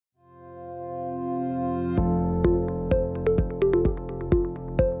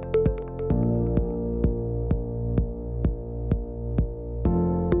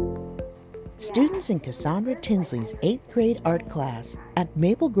Students in Cassandra Tinsley's 8th grade art class at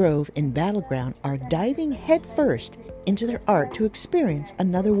Maple Grove in Battleground are diving headfirst into their art to experience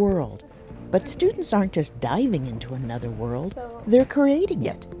another world. But students aren't just diving into another world, they're creating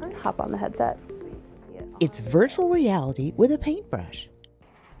it. Hop on the headset. It's virtual reality with a paintbrush.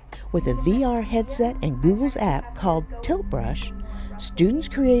 With a VR headset and Google's app called Tilt Brush, students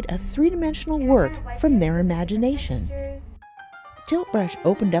create a three-dimensional work from their imagination. Tilt Brush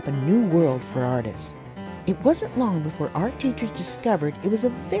opened up a new world for artists. It wasn't long before art teachers discovered it was a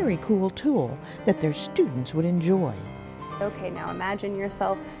very cool tool that their students would enjoy. Okay, now imagine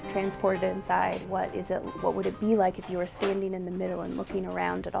yourself transported inside. What would it be like if you were standing in the middle and looking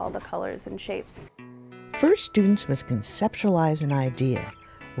around at all the colors and shapes? First, students must conceptualize an idea,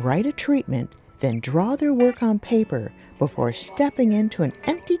 write a treatment, then draw their work on paper before stepping into an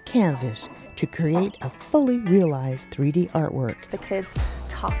empty canvas to create a fully realized 3D artwork. The kids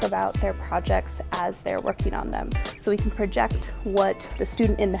talk about their projects as they're working on them. So we can project what the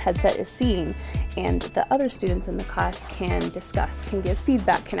student in the headset is seeing, and the other students in the class can discuss, can give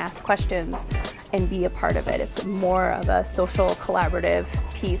feedback, can ask questions, and be a part of it. It's more of a social, collaborative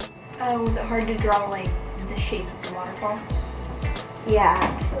piece. Was it hard to draw like the shape of the waterfall? Yeah,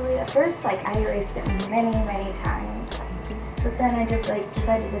 actually, at first, I erased it many times. But then I just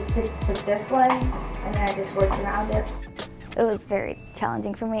decided to stick with this one, and then I just worked around it. It was very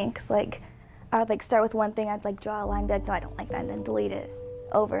challenging for me, because I would start with one thing, I'd draw a line, be like, no, I don't like that, and then delete it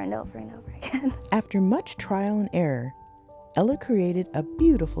over and over and over again. After much trial and error, Ella created a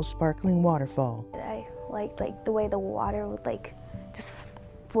beautiful sparkling waterfall. I liked the way the water would just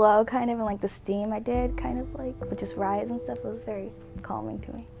flow kind of, and the steam I did kind of would just rise and stuff. It was very calming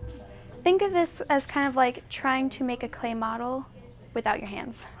to me. Think of this as kind of like trying to make a clay model without your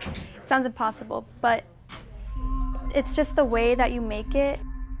hands. It sounds impossible, but it's just the way that you make it.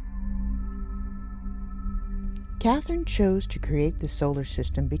 Catherine chose to create the solar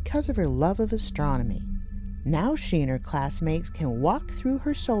system because of her love of astronomy. Now she and her classmates can walk through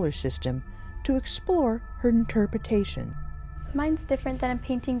her solar system to explore her interpretation. Mine's different than a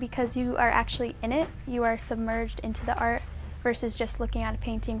painting because you are actually in it. You are submerged into the art versus just looking at a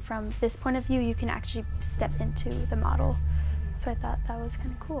painting from this point of view. You can actually step into the model. So I thought that was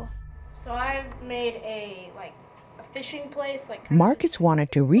kind of cool. So I made a fishing place. Marcus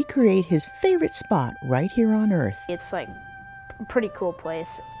wanted to recreate his favorite spot right here on Earth. It's a pretty cool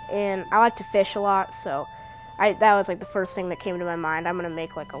place, and I like to fish a lot, so that was the first thing that came to my mind. I'm gonna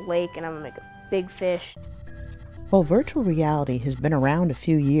make a lake, and I'm gonna make a big fish. While virtual reality has been around a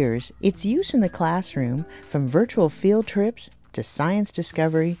few years, its use in the classroom, from virtual field trips to science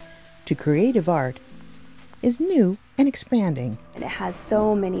discovery to creative art, is new and expanding. And it has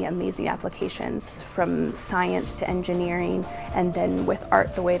so many amazing applications, from science to engineering, and then with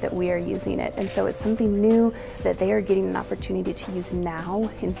art the way that we are using it. And so it's something new that they are getting an opportunity to use now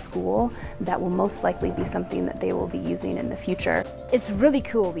in school that will most likely be something that they will be using in the future. It's really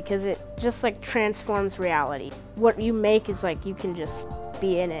cool because it just transforms reality. What you make is you can just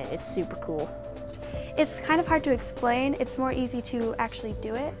be in it. It's super cool. It's kind of hard to explain. It's more easy to actually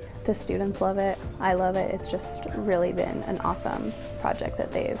do it. The students love it. I love it. It's just really been an awesome project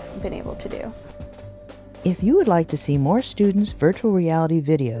that they've been able to do. If you would like to see more students' virtual reality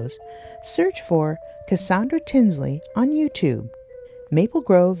videos, search for Cassandra Tinsley on YouTube, Maple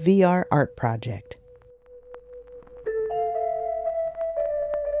Grove VR Art Project.